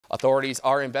Authorities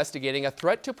are investigating a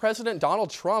threat to President Donald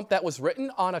Trump that was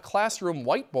written on a classroom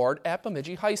whiteboard at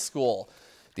Bemidji High School.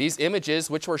 These images,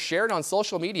 which were shared on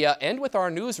social media and with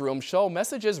our newsroom, show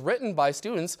messages written by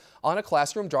students on a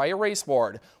classroom dry erase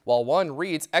board. While one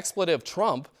reads expletive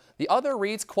Trump, the other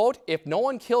reads, quote, "If no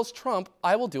one kills Trump,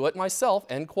 I will do it myself,"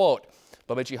 end quote.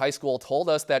 Bemidji High School told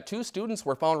us that 2 students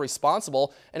were found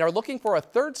responsible and are looking for a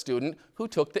 3rd student who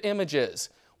took the images.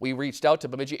 We reached out to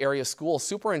Bemidji Area School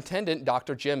Superintendent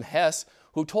Dr. Jim Hess,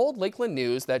 who told Lakeland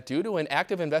News that due to an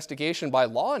active investigation by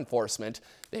law enforcement,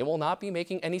 they will not be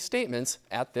making any statements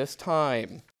at this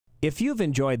time. If you've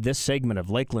enjoyed this segment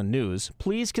of Lakeland News,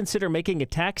 please consider making a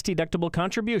tax-deductible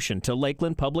contribution to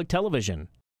Lakeland Public Television.